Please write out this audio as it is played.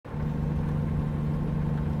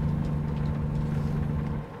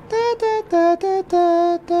Da da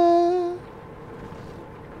da da.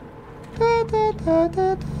 Da da da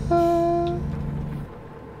da da.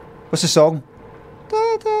 What's the song?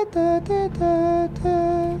 Da da da da da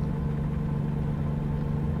da.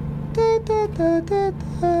 Da da da da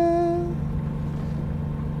da.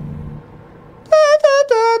 Da da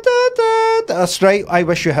da da da. That's right. I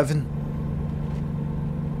Wish You Heaven.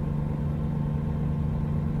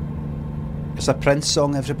 It's a Prince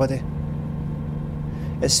song, everybody.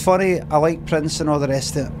 It's funny, I like Prince and all the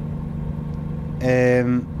rest of it.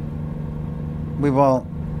 We were,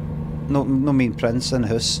 no me and Prince in the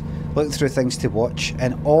house, looking through things to watch,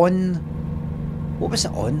 and on, what was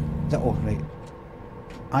it on? Is it, oh right,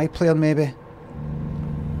 iPlayer maybe?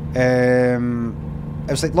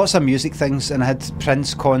 It was like lots of music things, and I had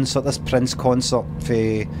Prince concert, this Prince concert for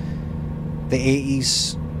the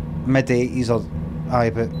 80s, mid 80s, or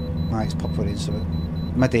aye, but it's popular, so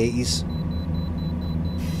mid 80s.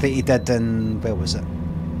 That he did in, where was it?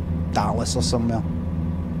 Dallas or somewhere.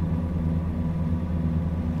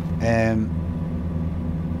 And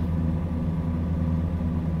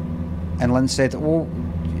Lynn said, "Oh,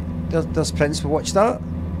 there's Prince. We watched that."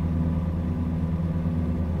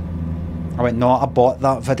 I went, "No, I bought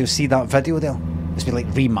that video. See that video there? It's been like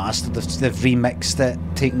remastered. They've remixed it,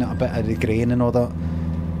 taken out a bit of the grain and all that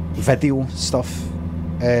video stuff."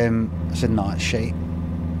 I said, "Nah, it's shite."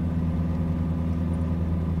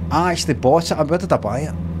 I actually bought it. Where did I buy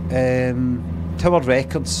it? Tower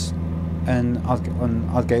Records on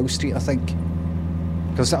Argyle Street, I think.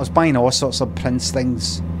 Because I was buying all sorts of Prince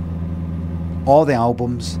things. All the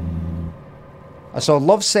albums. I saw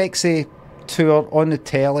Love Sexy tour on the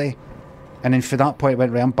telly. And then from that point I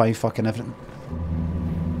went around buying fucking everything.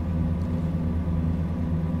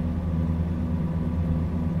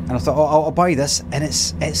 And I thought, oh, I'll buy this. And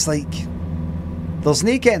it's like, there's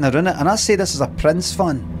no getting around it. And I say this as a Prince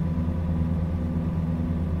fan.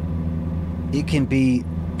 You can be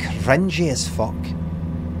cringy as fuck.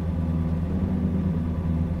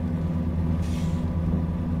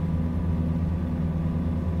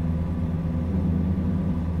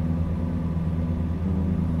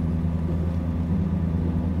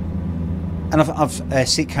 And I've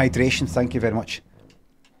seek hydration, thank you very much.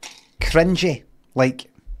 Cringy, like.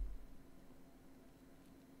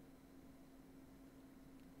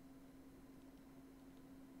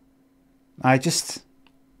 I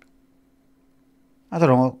don't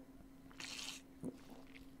know.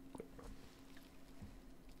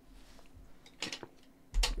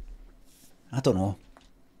 I don't know.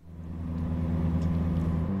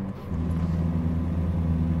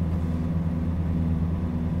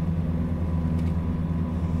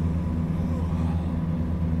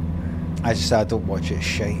 I just said I don't watch it, it's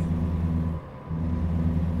shite.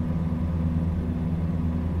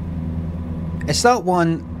 It's that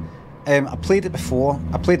one. I played it before.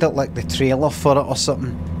 I played it like the trailer for it or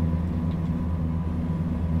something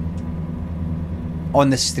on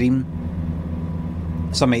the stream.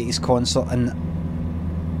 Some 80s concert,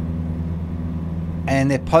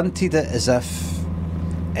 and they punted it as if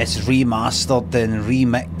it's remastered and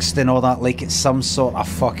remixed and all that, like it's some sort of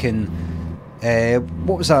fucking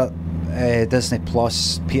what was that Disney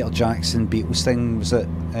Plus Peter Jackson Beatles thing? Was it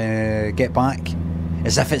Get Back?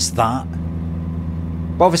 As if it's that.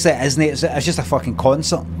 But obviously it isn't. It's just a fucking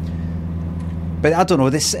concert. But I don't know.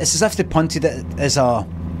 It's as if they punted it as a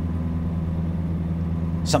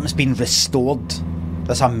something's been restored.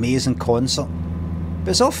 This amazing concert.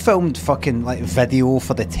 But it's all filmed fucking like video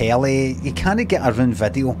for the telly. You can't get around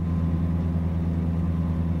video.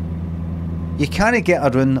 You can't get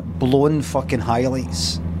around blown fucking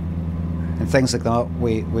highlights and things like that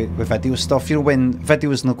with video stuff. You know, when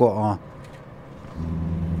video's not got a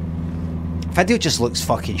video, just looks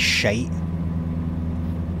fucking shite.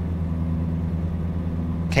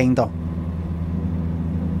 Kinda.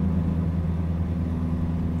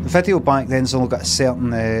 The video back then's only got a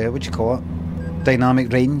certain, what do you call it?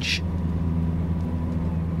 Dynamic range.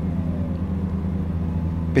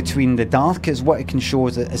 Between the darkest, what it can show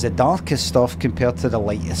is the darkest stuff compared to the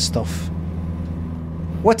lightest stuff.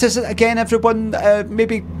 What is it again, everyone?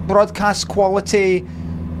 Maybe broadcast quality.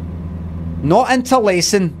 Not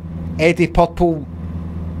interlacing. Eddie Purple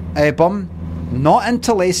bum. Not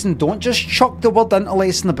interlacing. Don't just chuck the word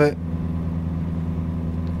interlacing about.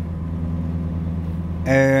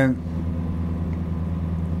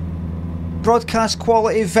 Broadcast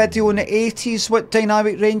quality video in the 80s. What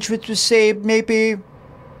dynamic range would we say? Maybe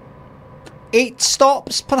 8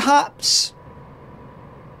 stops, perhaps?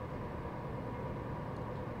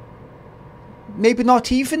 Maybe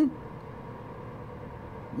not even?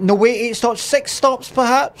 No, wait, 8 stops, 6 stops,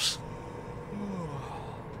 perhaps?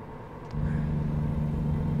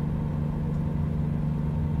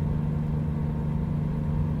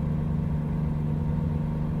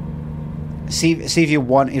 see if you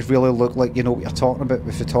want to really look like you know what you're talking about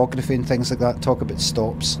with photography and things like that, talk about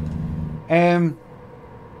stops.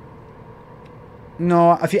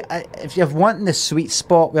 No, if you're wanting the sweet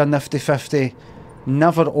spot with a nifty 50,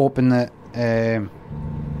 never open it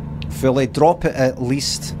fully. Drop it at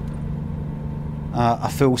least a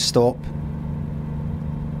full stop.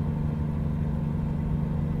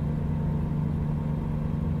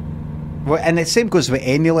 Well, and the same goes with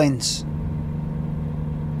any lens.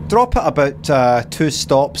 Drop it about 2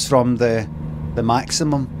 stops from the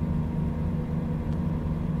maximum.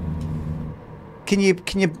 Can you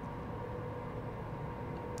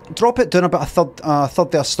drop it down about a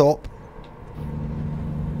third of a stop?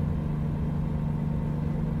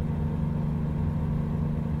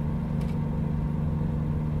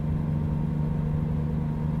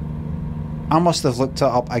 I must have looked it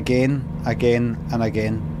up again, and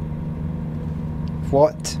again.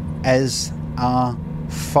 What is a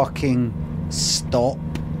fucking stop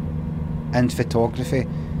in photography?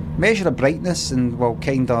 Measure a brightness and, well,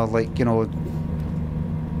 kinda like, you know,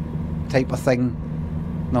 type of thing.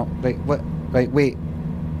 No, right, what? Right, wait.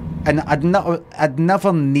 And I'd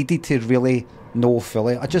never needed to really know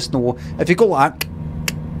fully. I just know if you go like,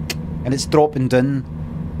 and it's dropping down,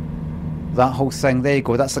 that whole thing, there you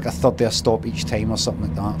go. That's like a third of a stop each time or something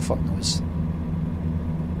like that. Fuck knows.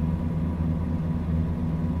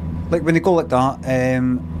 Like when they go like that,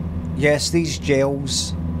 yes, these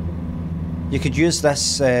gels, you could use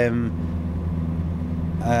this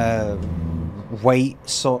white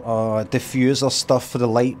sort of diffuser stuff for the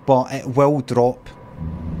light, but it will drop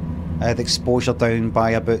the exposure down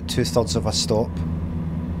by about 2/3 of a stop.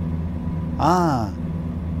 Ah.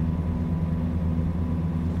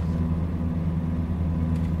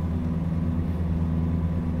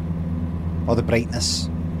 Or the brightness.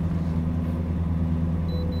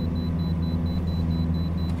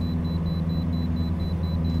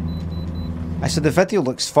 I said the video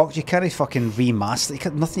looks fucked. You can't fucking remaster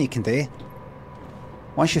it. Nothing you can do.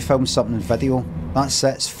 Once you film something in video, that's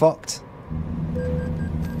it. It's fucked.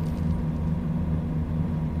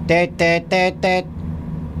 Dead, dead, dead, dead.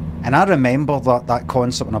 And I remember that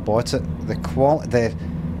concert when I bought it. The quality,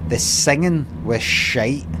 the singing was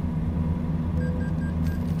shite.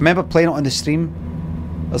 Remember playing it on the stream?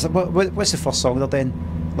 I was like, what's the first song they're doing?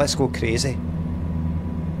 Let's Go Crazy.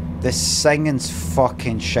 The singing's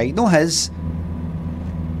fucking shite. No his.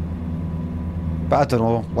 But I don't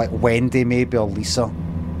know, like Wendy maybe, or Lisa.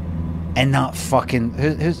 And that fucking...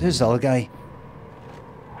 Who's the other guy?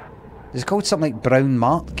 Is it called something like Brown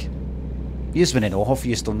Mark? You just wouldn't know if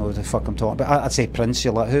you just don't know what the fuck I'm talking about. I'd say Prince,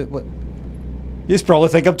 you're like, who? What? You just probably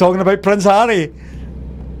think I'm talking about Prince Harry.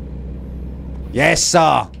 Yes,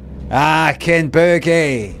 sir. Ah, Ken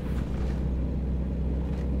Boogie.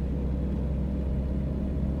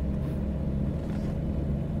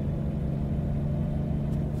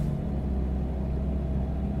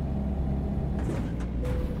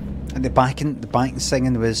 And the backing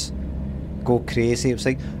singing was Go Crazy. It was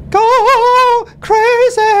like, Go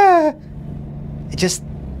Crazy. It just,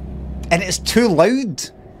 and it's too loud.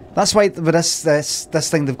 That's why with this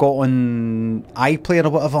thing they've got on iPlayer or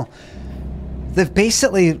whatever, they've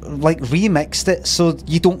basically like remixed it so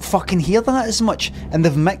you don't fucking hear that as much, and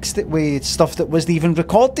they've mixed it with stuff that wasn't even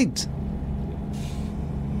recorded.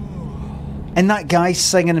 And that guy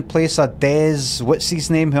singing in place of Dez, what's his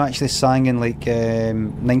name, who actually sang in like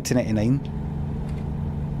 1989.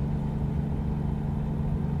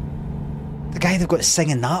 The guy they've got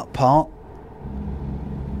singing that part.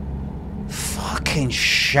 Fucking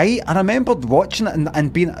shite. I remembered watching it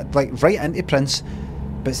and being like right into Prince,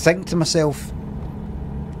 but thinking to myself,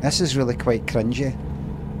 this is really quite cringy.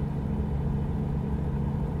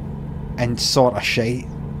 And sort of shite.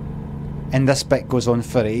 And this bit goes on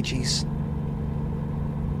for ages.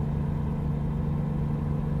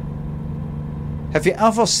 Have you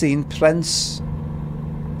ever seen Prince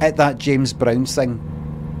at that James Brown thing?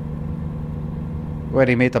 Where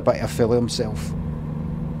he made a bit of a fool of himself?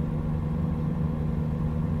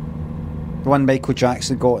 The one Michael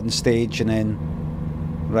Jackson got on stage and then...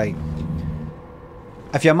 Right.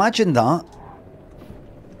 If you imagine that,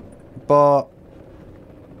 but...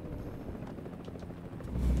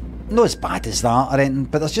 not as bad as that or anything,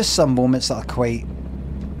 but there's just some moments that are quite...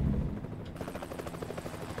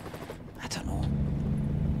 I don't know.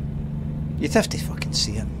 You'd have to fucking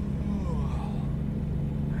see it.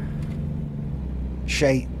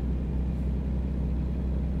 Shite.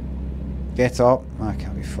 Get up. I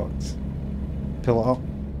can't be fucked. Pull it up.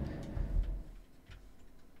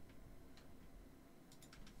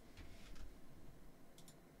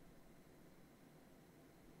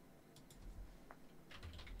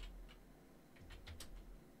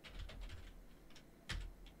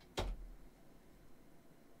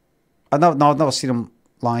 No, I've never seen him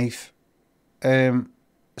live.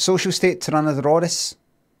 Social State, Tyrannosaurus.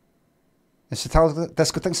 It's a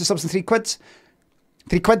Disco thinks it's subs and £3.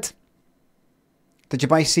 £3. Did you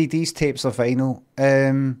buy CDs, tapes, or vinyl?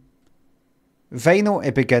 Vinyl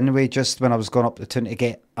to begin with, just when I was going up the tune to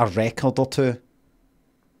get a record or two.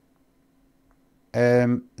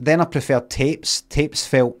 Then I preferred tapes. Tapes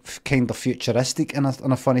felt kind of futuristic in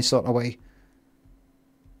a funny sort of way.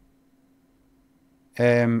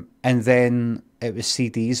 And then it was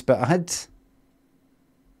CDs, but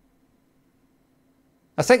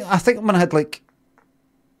I think when I had like,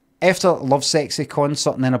 after Love Sexy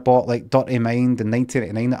concert, and then I bought like Dirty Mind in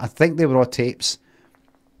 1989, I think they were all tapes.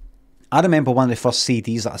 I remember one of the first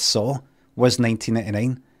CDs that I saw was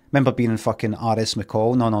 1989. Remember being in fucking R.S.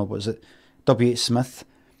 McCall, no, was it W.H. Smith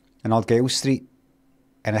in Argyle Street,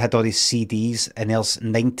 and it had all these CDs, and there's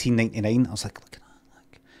 1999. I was like, look at that,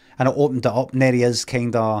 look. And I opened it up, and there he is,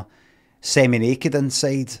 kind of semi-naked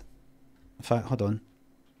inside. In fact, hold on.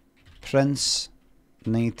 Prince,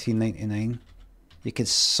 1999. You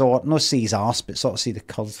could not see his arse, but sort of see the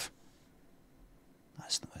curve.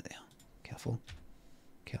 That's not it there. Careful.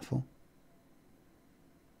 Careful.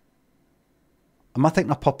 Am I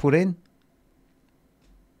thinking of Purple Rain?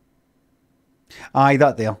 Aye,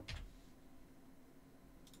 that there.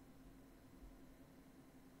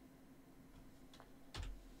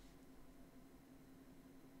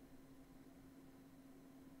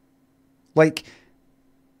 Like,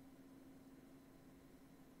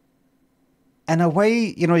 in a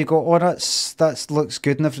way, you know, you go, oh, that looks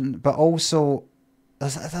good and everything, but also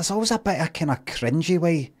there's always a bit of kind of cringy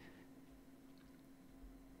way.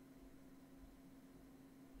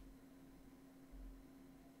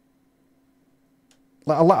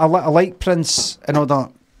 Like, I like Prince and all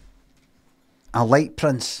that. I like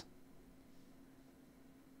Prince.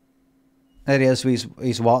 There he is with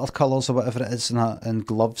his watercolours or whatever it is, and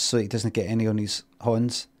gloves, so he doesn't get any on his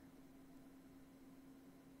horns.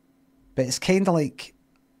 But it's kind of like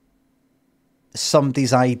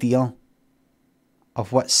somebody's idea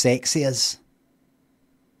of what sexy is.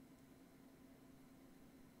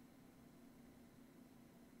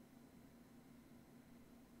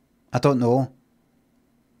 I don't know.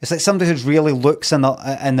 It's like somebody who really looks in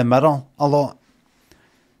the mirror a lot.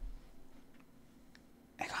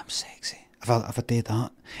 I'm sexy. If I did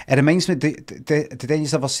that. It reminds me, did any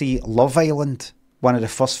of you ever see Love Island? One of the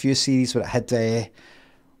first few series where it had,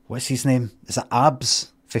 what's his name? Is it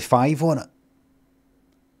Abs? For 5 on it.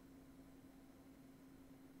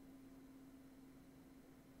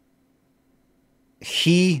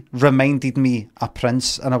 He reminded me of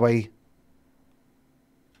Prince in a way.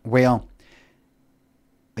 Where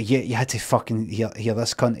you had to fucking hear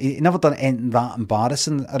this cunt. He never done anything that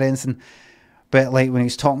embarrassing or anything. But like when he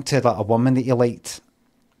was talking to like a woman that he liked,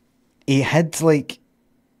 he had like,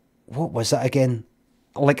 what was it again?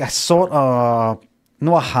 Like a sort of,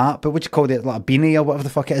 not a hat, but what you call it, like a beanie or whatever the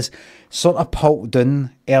fuck it is, sort of poked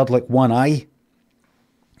down, aired like one eye,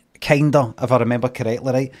 kinda, if I remember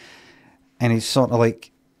correctly, right? And he's sort of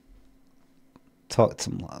like talked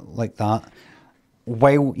to him like that,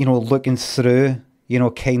 while, you know, looking through, you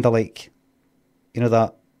know, kind of like, you know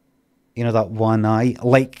that one eye,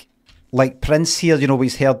 like Prince here, you know,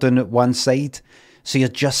 with his hair down at one side, so you're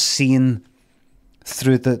just seeing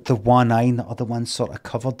through the one eye, the other one sort of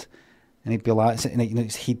covered, and he'd be like, and you know,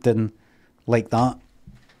 his head didn't like that.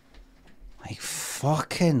 Like,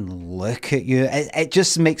 fucking look at you. It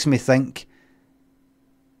just makes me think,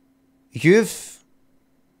 you've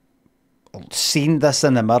seen this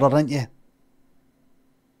in the mirror, haven't you?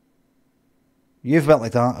 You've went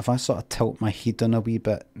like that. If I sort of tilt my head down a wee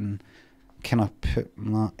bit and kind of put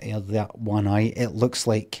that one eye, it looks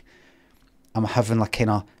like I'm having a kind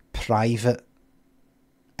of private,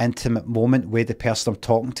 intimate moment with the person I'm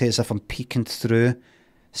talking to, as if I'm peeking through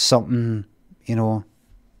something, you know,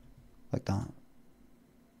 like that.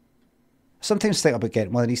 Sometimes think about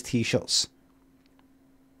getting one of these t-shirts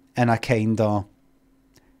in a kind of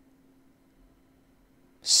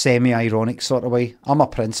semi-ironic sort of way. I'm a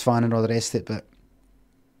Prince fan and all the rest of it, but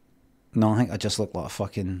no, I think I just look like a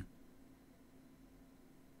fucking...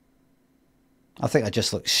 I think I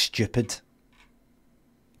just look stupid,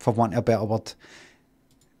 for want of a better word.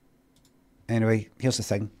 Anyway, here's the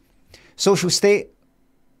thing. Social State.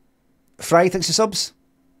 Fry thinks of subs.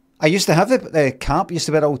 I used to have the cap. I used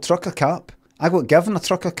to wear an old trucker cap. I got given a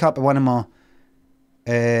trucker cap by one of my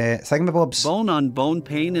thingamabobs. Bone on bone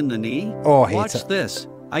pain in the knee? Oh, I hate Watch it. this.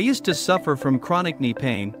 I used to suffer from chronic knee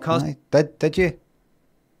pain caused... Did you?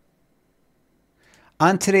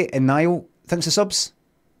 Antony and Niall thinks of subs.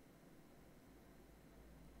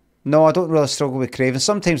 No, I don't really struggle with cravings.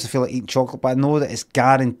 Sometimes I feel like eating chocolate, but I know that it's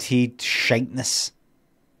guaranteed shiteness.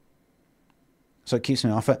 So it keeps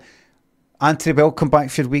me off it. Anthony, welcome back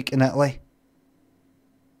for your week in Italy.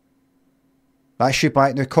 That's you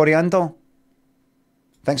back now. Coriander,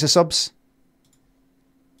 thanks for subs.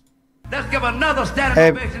 Let's give another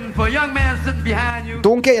standing ovation for a young man sitting behind you.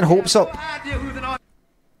 Don't get your hopes up.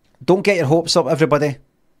 Don't get your hopes up, everybody.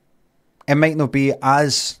 It might not be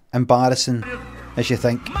as embarrassing as you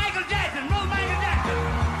think. Michael Jackson, Michael Jackson,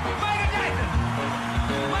 Michael Jackson,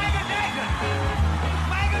 Michael Jackson,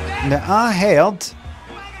 Michael Jackson. Now, I heard,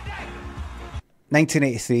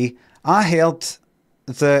 1983, I heard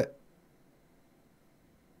that,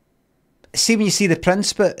 see when you see the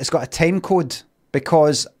Prince bit, it's got a time code,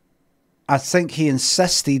 because I think he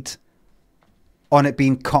insisted on it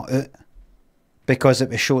being cut out because it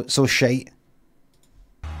was so shite.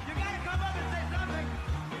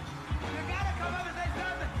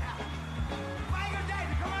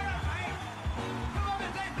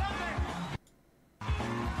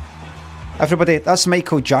 Everybody, that's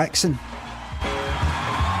Michael Jackson.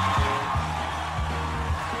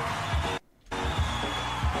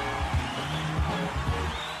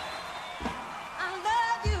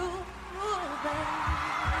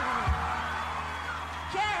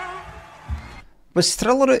 Was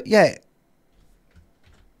Thriller out yet?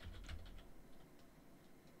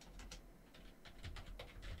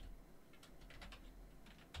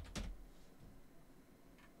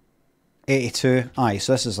 '82. Aye,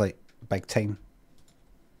 so this is like big time.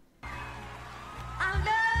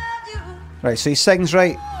 Right, so he sings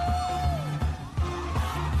right.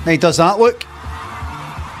 Now he does that look.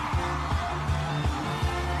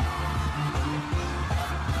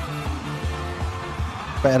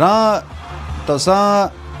 Bit of that. Does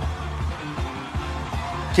that.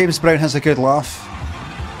 James Brown has a good laugh.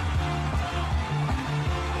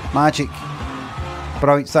 Magic.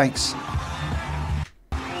 Brilliant, thanks.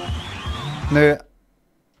 Now,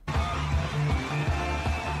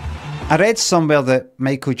 I read somewhere that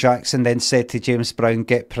Michael Jackson then said to James Brown,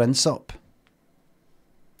 get Prince up.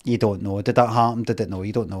 You don't know. Did that happen? Did it? No,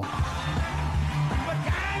 you don't know.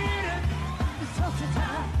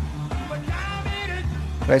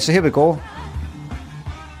 Right, so here we go.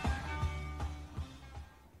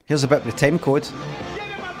 Here's a bit of the time code.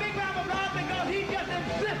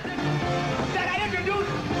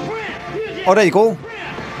 Oh, there you go.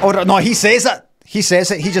 Oh, no, he says it. He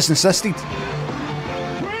says it. He just insisted.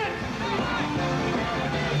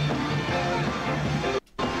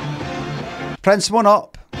 Prince, one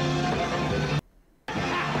up.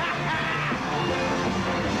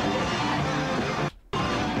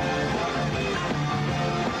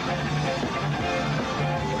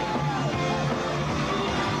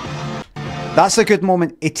 That's a good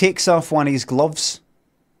moment. He takes off one of his gloves.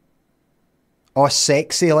 Oh,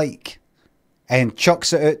 sexy like. And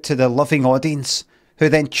chucks it out to the loving audience, who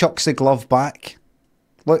then chucks the glove back.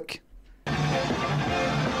 Look.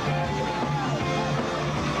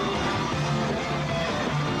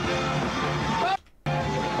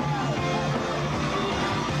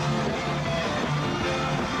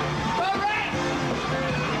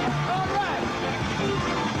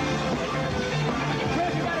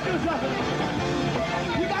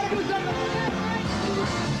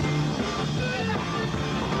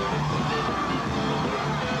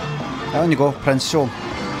 Down you go, Prince Show.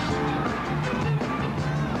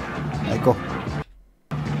 There you go.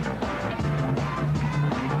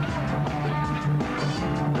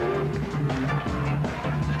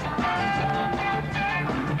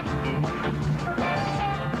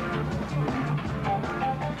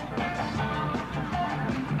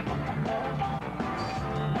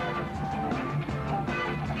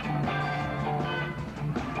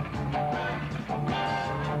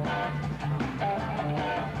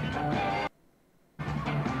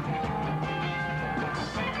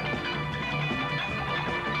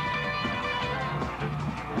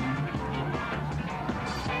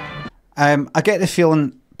 I get the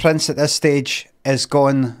feeling Prince at this stage is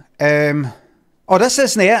gone, oh, this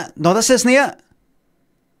isn't it. No, this isn't it.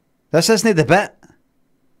 This isn't the bit.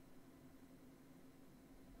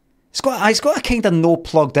 It's got a kind of no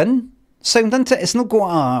plugged in sound into it. It's not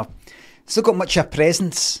got much of a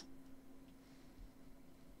presence.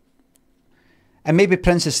 And maybe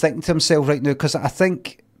Prince is thinking to himself right now, because I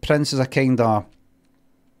think Prince is a kind of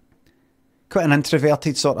quite an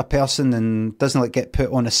introverted sort of person and doesn't like get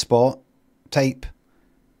put on a spot type.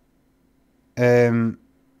 And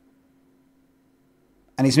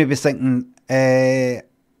he's maybe thinking, I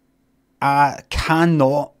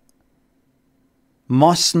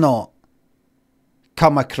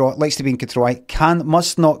come across, likes to be in control,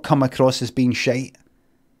 must not come across as being shite.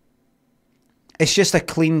 It's just a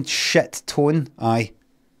clean shit tone, aye.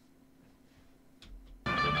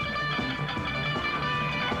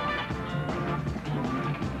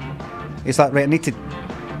 Is that right?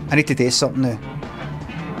 I need to do something now.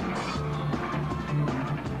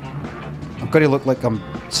 I'm going to look like I'm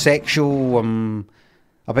sexual, I'm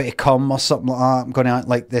about to come or something like that. I'm going to act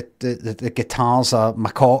like the guitars are my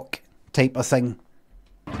cock type of thing.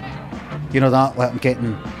 You know that? Like I'm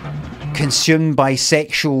getting consumed by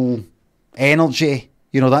sexual energy.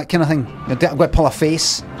 You know, that kind of thing. I'm going to pull a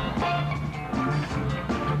face.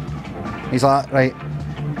 He's like, right.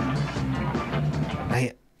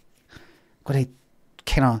 Right.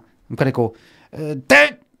 I'm going to go,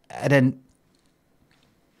 down! And then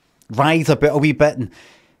writhe a wee bit and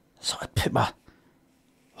sort of put my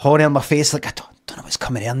horn on my face like I don't know what's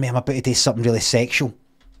coming in me. I'm about to do something really sexual.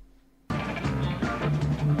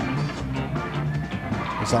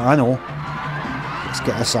 He's like, I know. Let's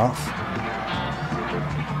get this off.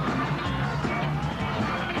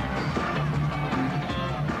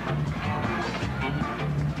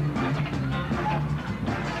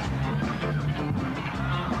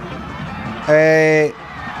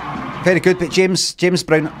 Very good, but James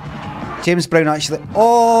Brown actually.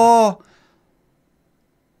 Oh,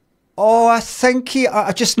 I think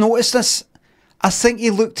I just noticed this. I think he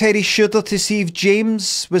looked at his shoulder to see if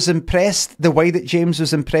James was impressed the way that James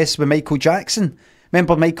was impressed with Michael Jackson.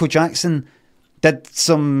 Remember, Michael Jackson did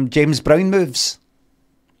some James Brown moves,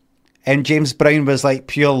 and James Brown was like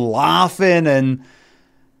pure laughing, and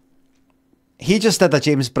he just did a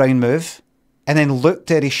James Brown move. And then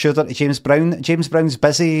looked at his shoulder to James Brown. James Brown's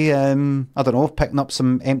busy, I don't know, picking up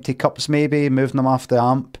some empty cups maybe, moving them off the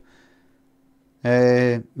amp.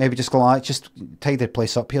 Maybe just go like, just tidy the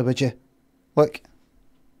place up here, would you? Look.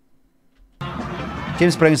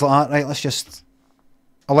 James Brown's like that, right,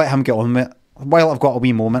 I'll let him get on with it. While I've got a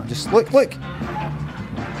wee moment, just look.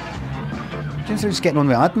 James Brown's getting on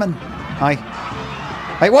with admin. Aye.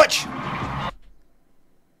 Right, watch!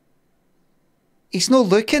 He's not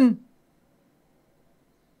looking.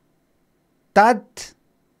 Dad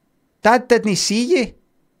didn't see you.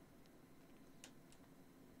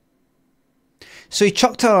 So he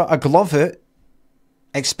chucked a glove out,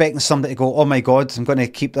 expecting somebody to go, oh my God, I'm going to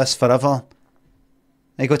keep this forever.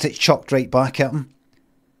 And he got it chucked right back at him.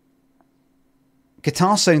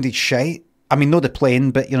 Guitar sounded shite. I mean, not the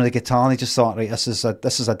playing, but you know, the guitar, and he just thought, right, this is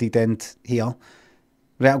a dead end here.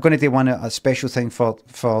 Right, I'm going to do a special thing for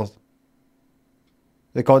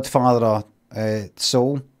the Godfather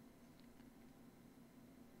Soul.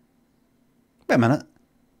 Wait a minute.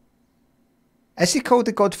 Is he called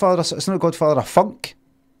the Godfather? It's not Godfather of Funk.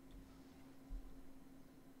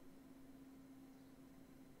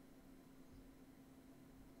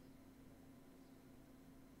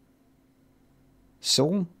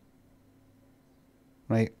 Soul?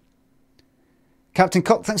 Right. Captain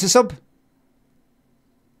Cook, thanks for sub.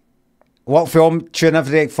 What film? Tune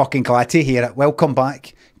every day. Fucking glad to hear it. Welcome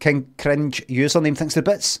back. King Cringe username, thanks for the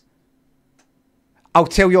bits. I'll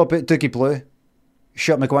tell you about Doogie Blue.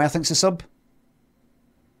 Shut Maguire, thanks for sub.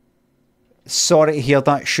 Sorry to hear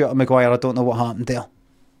that, Shut Maguire. I don't know what happened there.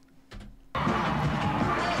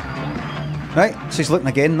 Right, so he's looking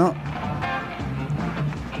again, no?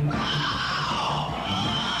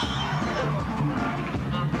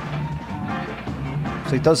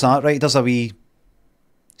 So he does that, right? He does a wee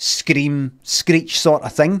scream, screech sort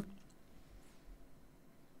of thing.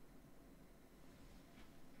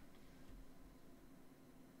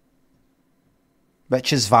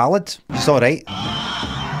 Which is valid. It's alright.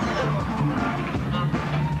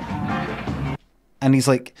 And he's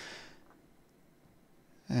like...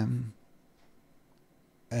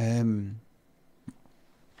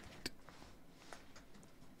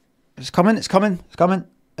 It's coming. He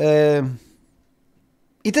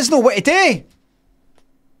doesn't know what to do!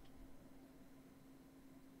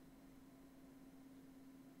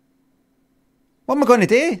 What am I going to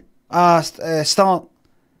do? Start...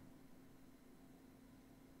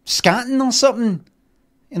 scatting or something,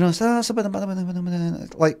 you know,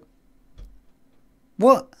 like,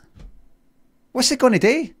 what? What's it going to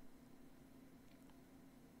do?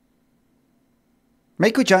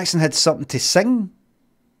 Michael Jackson had something to sing.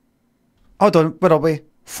 Hold on, where are we?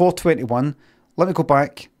 4:21. Let me go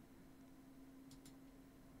back.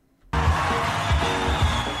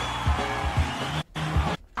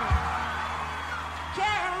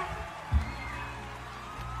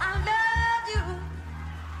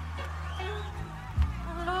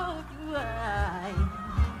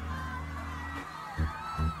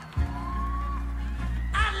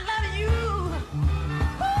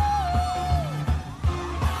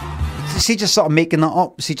 is he just sort of making that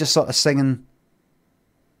up? Is he just sort of singing,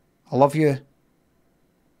 I love you?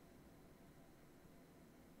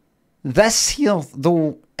 This here,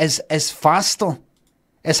 though, is faster.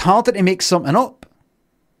 It's harder to make something up.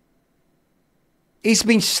 He's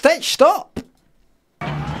been stitched up.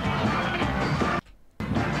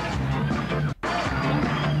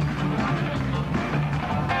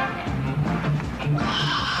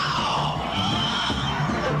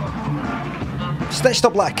 Stitched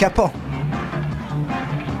up like a kipper.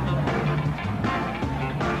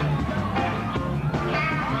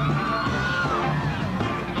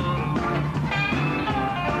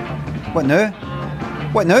 What now?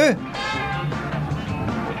 What now?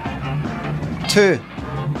 2.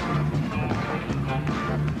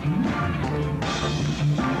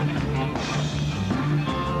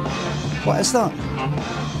 What is that?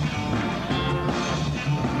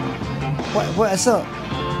 What is that?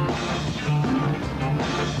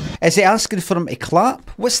 Is he asking for him to clap?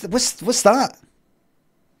 What's that?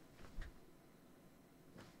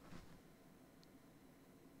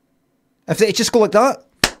 If they just go like that.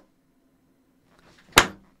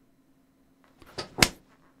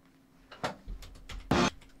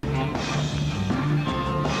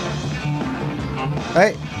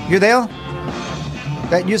 Right, you there?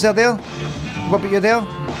 Right, you there? What about you there?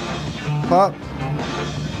 Clap.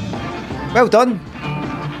 Well done.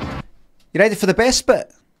 You ready for the best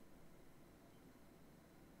bit?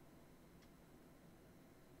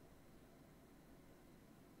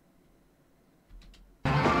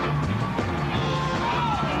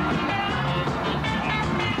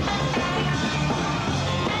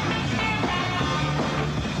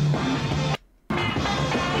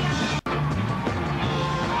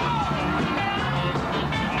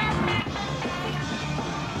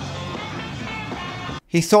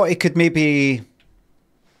 He thought he could maybe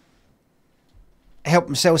help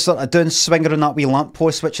himself sort of down swinger on that wee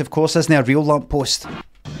lamppost, which of course isn't a real lamppost.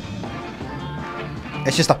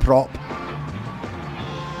 It's just a prop.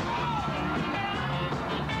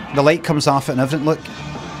 The light comes off it and everything, look.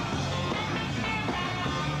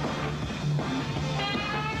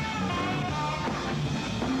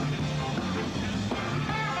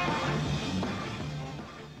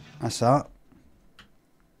 That's that.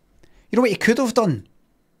 You know what he could have done?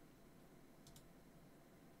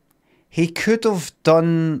 He could have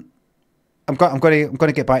done. I'm going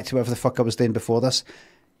to get back to whatever the fuck I was doing before this.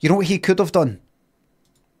 You know what he could have done?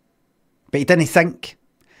 But he didn't think.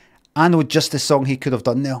 I know just the song he could have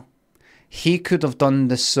done there. He could have done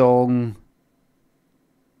the song.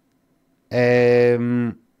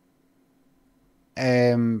 All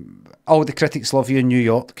the Critics Love You in New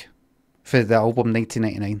York for the album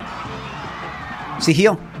 1999. See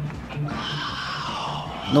here?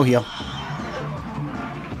 No here.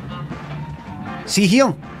 See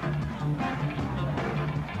here?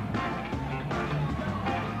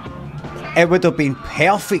 It would have been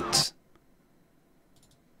perfect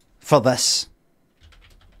for this.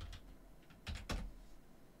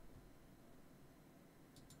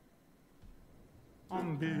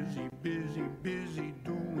 I'm busy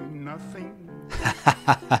doing nothing.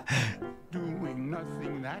 Doing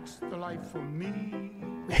nothing, that's the life for me.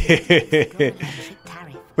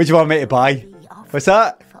 What do you want me to buy? What's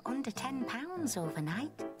that? For under £10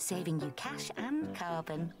 overnight, saving you cash and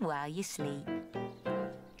carbon while you sleep.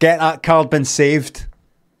 Get that carbon saved.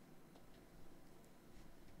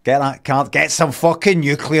 Get that card. Get some fucking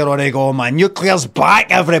nuclear on the go, man. Nuclear's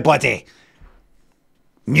back, everybody.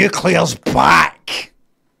 Nuclear's back.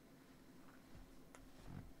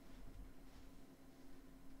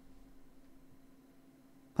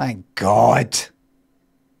 Thank God.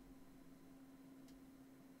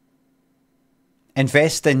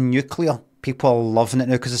 Invest in nuclear. People are loving it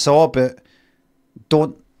now because it's all about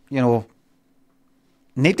don't, you know,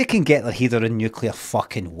 nobody can get their heater in nuclear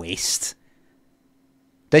fucking waste.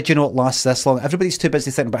 Did you know it lasts this long? Everybody's too busy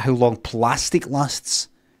thinking about how long plastic lasts.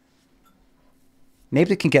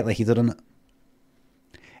 Nobody can get their heater in it.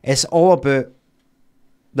 It's all about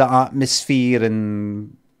the atmosphere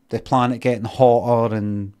and the planet getting hotter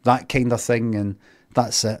and that kind of thing, and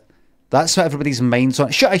that's it. That's what everybody's mind's on.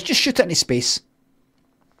 Just shoot it into space.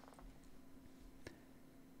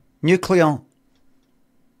 Nuclear.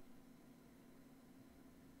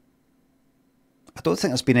 I don't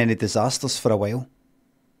think there's been any disasters for a while.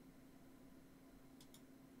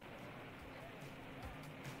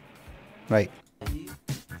 Right.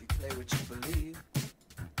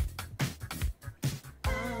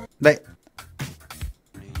 Right.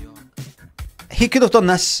 He could have done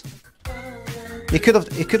this. He could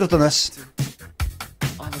have done this.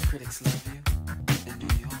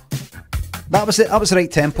 That was it. That was the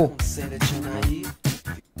right tempo. Say that you're naive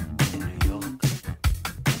in New York.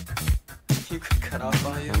 You could cut off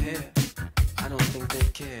all your hair. I don't think they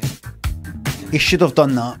care. He should have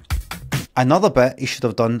done that. Another bit he should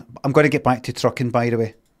have done. I'm going to get back to trucking, by the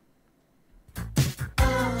way.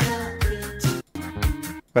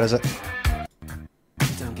 Where is it?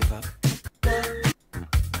 Don't give up.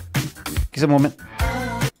 Give us a moment.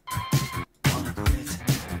 Wanna quit.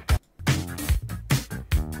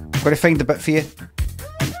 Got to find a bit for you.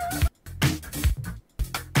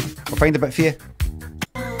 I'll find a bit for you.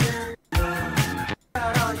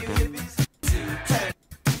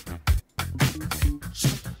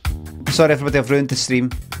 Sorry everybody, I've ruined the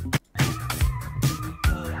stream.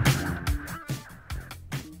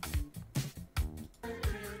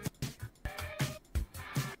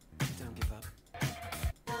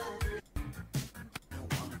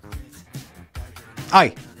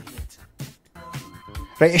 Aye.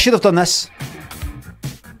 Right, I should have done this.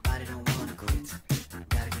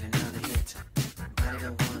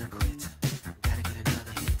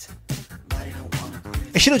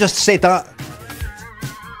 I should have just said that.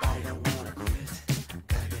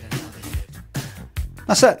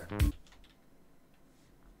 That's it.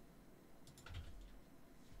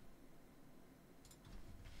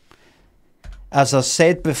 As I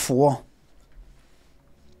said before,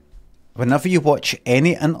 whenever you watch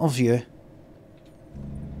any interview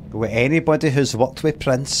with anybody who's worked with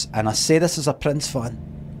Prince, and I say this as a Prince fan,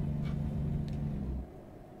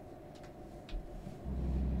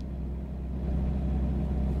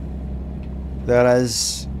 there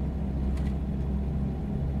is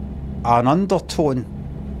an undertone.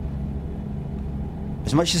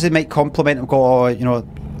 As much as they might compliment him, go, oh, you know,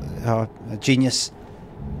 a genius,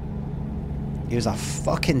 he was a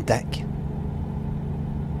fucking dick.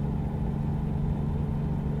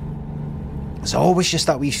 It's always just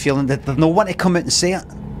that wee feeling that there's no one to come out and say it.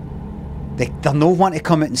 There's no one to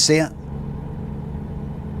come out and say it.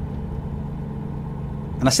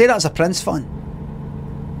 And I say that as a Prince fan.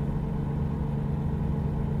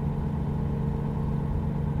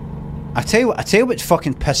 I tell you what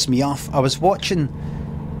fucking pissed me off. I was watching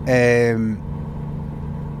an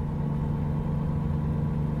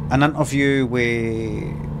interview with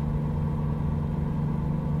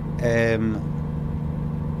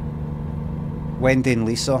Wendy and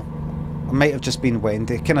Lisa. It might have just been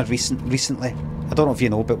Wendy, kind of recently. I don't know if you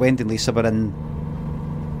know, but Wendy and Lisa were in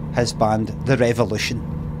his band, The Revolution.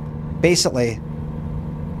 Basically,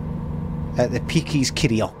 at the peak of his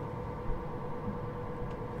career.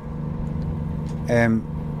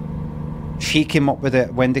 She came up with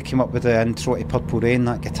it, Wendy came up with the intro to Purple Rain,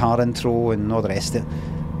 that guitar intro and all the rest of it.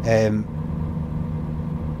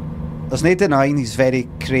 There's no denying he's very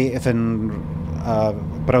creative and a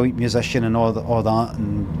brilliant musician and all that,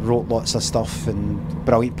 and wrote lots of stuff and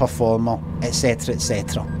brilliant performer, etc,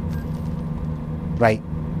 etc. Right.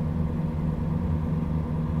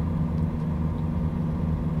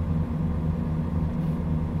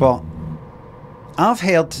 But I've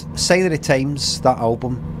heard Sign of the Times, that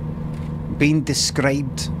album, being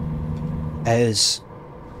described as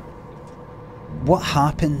what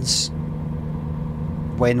happens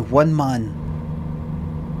when one man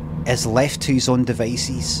is left to his own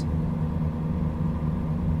devices.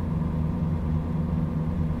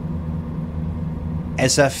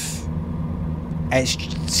 As if it's,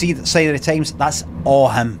 see, Sign of the Times, that's all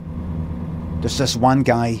him. There's just one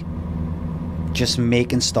guy just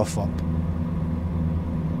making stuff up.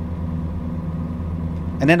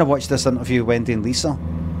 And then I watched this interview with Wendy and Lisa,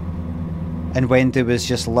 and Wendy was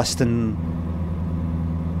just listing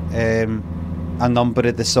a number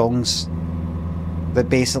of the songs that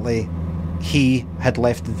basically he had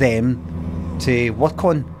left them to work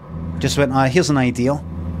on. Just went, here's an idea,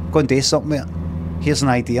 go and do something with it. Here's an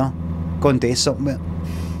idea, go and do something with it.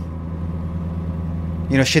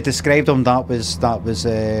 You know, she described them, that was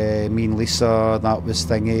me and Lisa, that was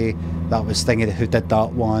Thingy who did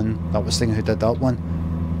that one, that was Thingy who did that one.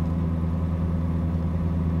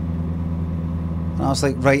 And I was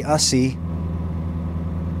like, right, I see.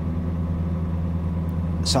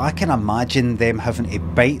 So I can imagine them having to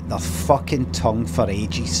bite their fucking tongue for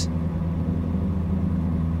ages.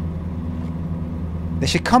 They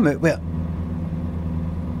should come out with it.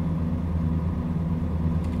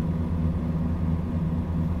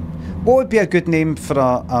 What would be a good name for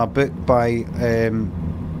a book by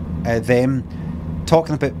them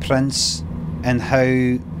talking about Prince and how,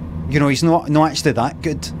 you know, he's not actually that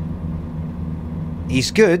good.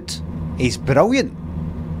 He's good, he's brilliant,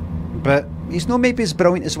 but he's not maybe as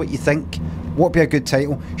brilliant as what you think. What would be a good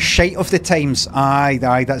title? Shite of the Times. Aye,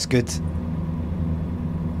 that's good.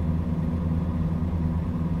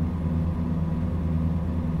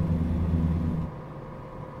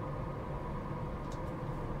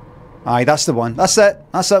 Aye, that's the one. That's it.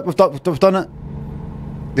 That's it. We've done it.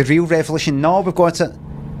 The real revolution. No, we've got it.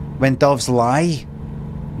 When doves lie.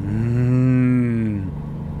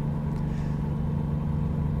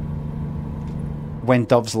 When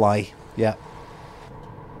doves lie. Yeah.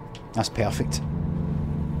 That's perfect.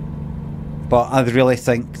 But I really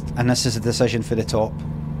think, and this is a decision for the top,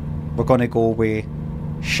 we're going to go with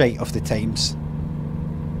shite of the times.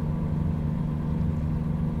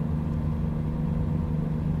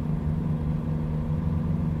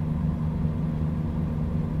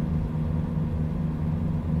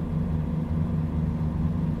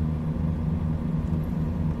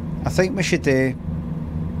 I think we should do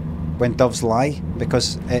When Doves Lie,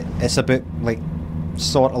 because it's a bit like,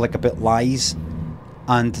 sort of like a bit lies,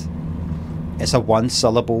 and it's a one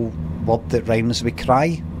syllable word that rhymes with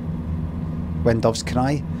cry. When doves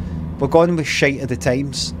cry. We're going with shite of the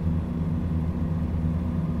times.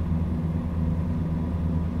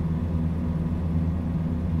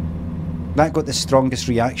 That got the strongest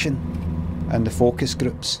reaction in the focus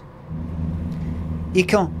groups.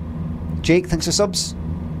 Ika, Jake, thanks for subs.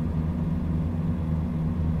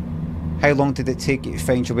 How long did it take you to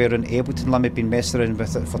find your way around Ableton? Limmy been messing around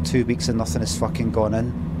with it for 2 weeks and nothing has fucking gone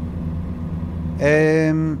in.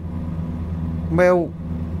 Well,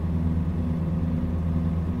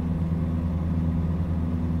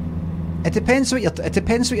 it depends what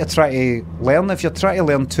you're trying to learn. If you're trying to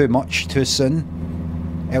learn too much too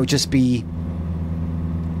soon, it'll just be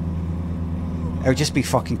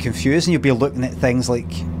fucking confusing. You'll be looking at things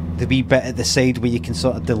like the wee bit at the side where you can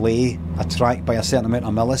sort of delay a track by a certain amount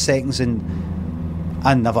of milliseconds, and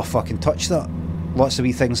I never fucking touch that. Lots of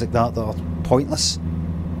wee things like that are pointless.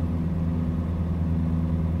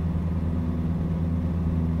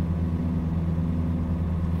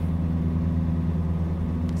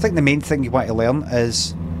 I think the main thing you want to learn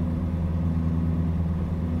is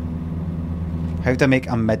how to make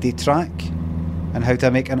a MIDI track and how to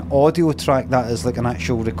make an audio track that is like an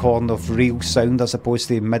actual recording of real sound as opposed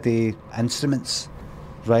to MIDI instruments,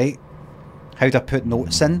 right? How to put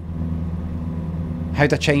notes in, how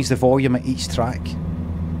to change the volume at each track.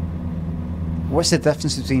 What's the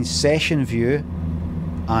difference between session view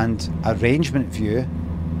and arrangement view,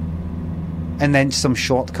 and then some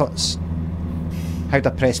shortcuts. How to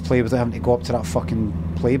press play without having to go up to that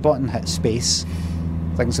fucking play button, hit space,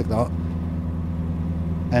 things like that.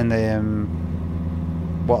 And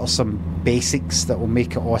what are some basics that will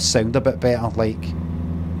make it all sound a bit better, like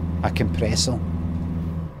a compressor.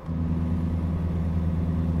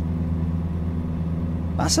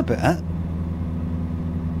 That's about it.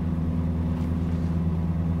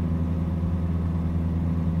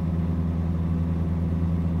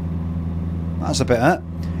 That's about it.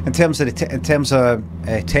 In terms of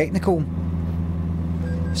technical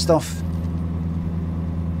stuff.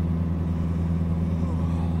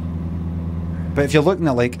 But if you're looking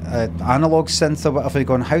at like analog synth or whatever, you're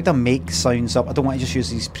going, how to make sounds up? I don't want to just use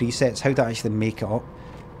these presets. How to actually make it up?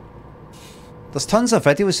 There's tons of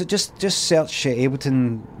videos. So just search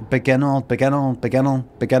Ableton beginner.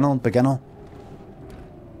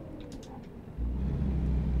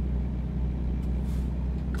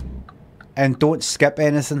 And don't skip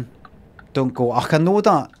anything. Don't go, I can know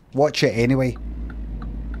that. Watch it anyway.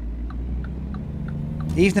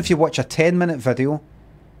 Even if you watch a 10-minute video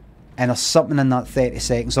and there's something in that 30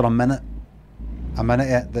 seconds or a minute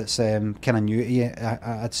that's kind of new to you,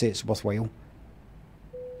 I'd say it's worthwhile.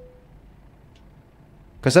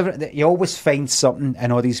 Because you always find something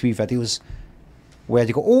in all these wee videos where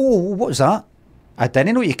you go, oh, what was that? I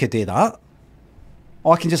didn't know you could do that.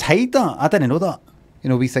 Oh, I can just hide that. I didn't know that. You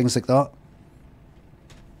know, wee things like that.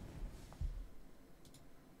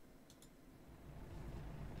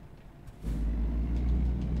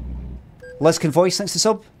 Liz Convoice, thanks to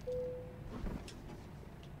sub.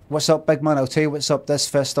 What's up, big man? I'll tell you what's up. This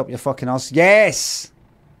fist up your fucking arse. Yes!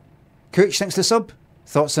 Cooch, thanks to sub.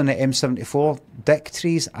 Thoughts on the M74 dick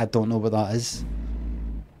trees? I don't know what that is.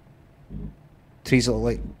 Trees that look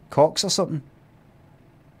like cocks or something.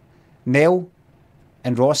 Nell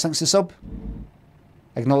and Ross, thanks to sub.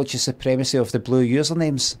 Acknowledge the supremacy of the blue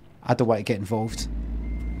usernames. I don't want to get involved.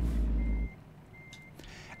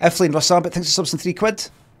 Iflane Rossabit, thanks to subs and £3.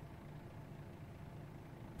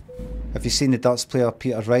 Have you seen the darts player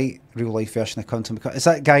Peter Wright, real life version of Quantum? Is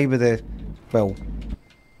that guy with the, well,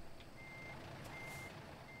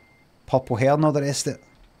 purple hair and all the rest of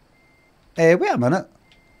it? Wait a minute.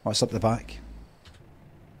 What's up the back?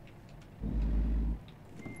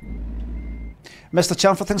 Mr.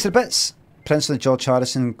 Chamfer, thanks for the bits. Prince and the George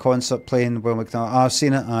Harrison concert playing Will McDonald. I've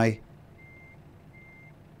seen it, aye.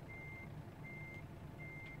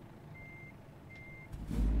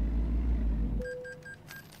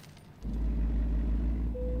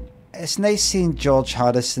 it's nice seeing George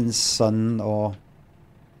Harrison's son all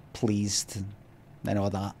pleased and all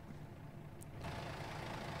that.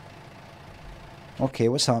 Okay,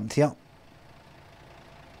 what's happened here?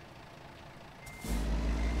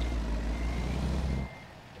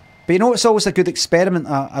 But you know, it's always a good experiment.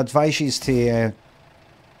 I advise you to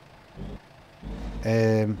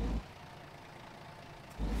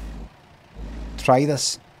try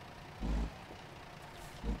this.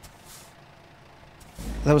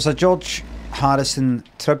 There was a George Harrison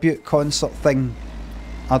tribute concert thing,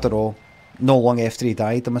 I don't know, not long after he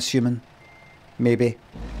died, I'm assuming. Maybe.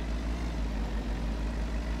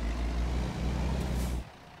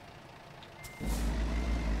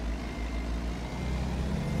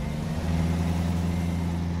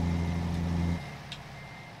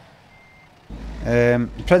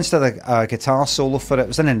 Prince did a guitar solo for it. It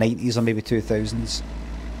was in the 90s or maybe 2000s.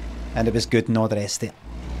 And it was good and all the rest of it.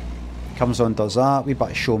 Comes on, does that, wee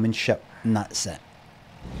bit of showmanship, and that's it.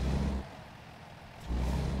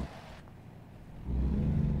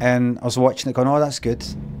 And I was watching it going, oh, that's good.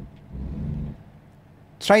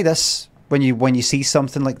 Try this when you see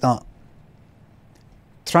something like that.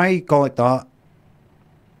 Try go like that.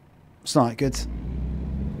 It's not that good.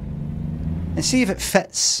 And see if it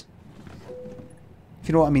fits. If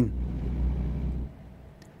you know what I mean.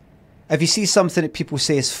 If you see something that people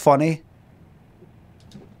say is funny,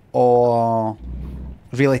 or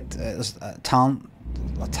really talent,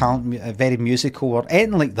 very musical, or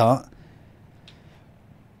anything like that,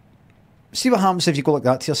 see what happens if you go like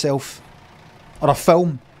that to yourself. Or a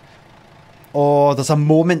film, or there's a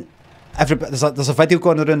moment. Everybody, there's a video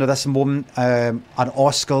going around of this moment, an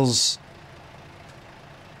Oscars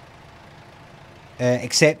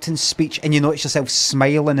acceptance speech, and you notice yourself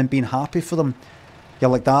smiling and being happy for them.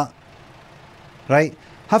 You're like that, right?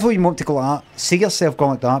 Have a moment to go like that. See yourself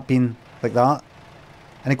going like that, being like that,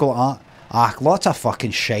 and then go like that. Ah, lots of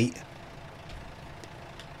fucking shite.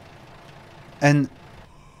 And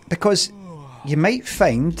because you might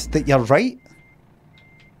find that you're right.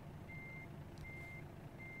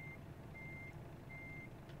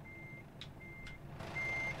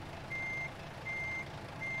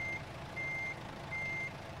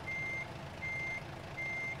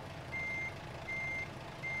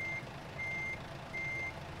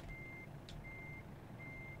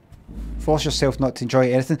 Force yourself not to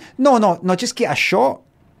enjoy anything. No, just get a shot.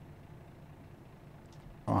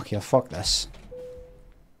 Okay, fuck this.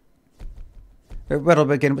 Where are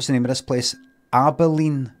we again? What's the name of this place?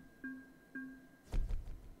 Abilene.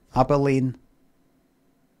 Abilene.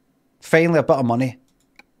 Finally a bit of money.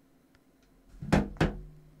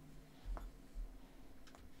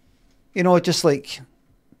 You know, just like...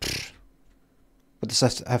 What does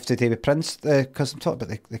this have to do with Prince? Because I'm talking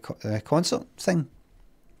about the concert thing.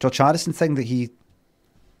 George Harrison thing that he...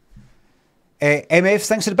 MF,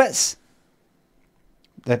 thanks for the bits.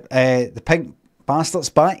 The pink bastard's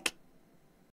back.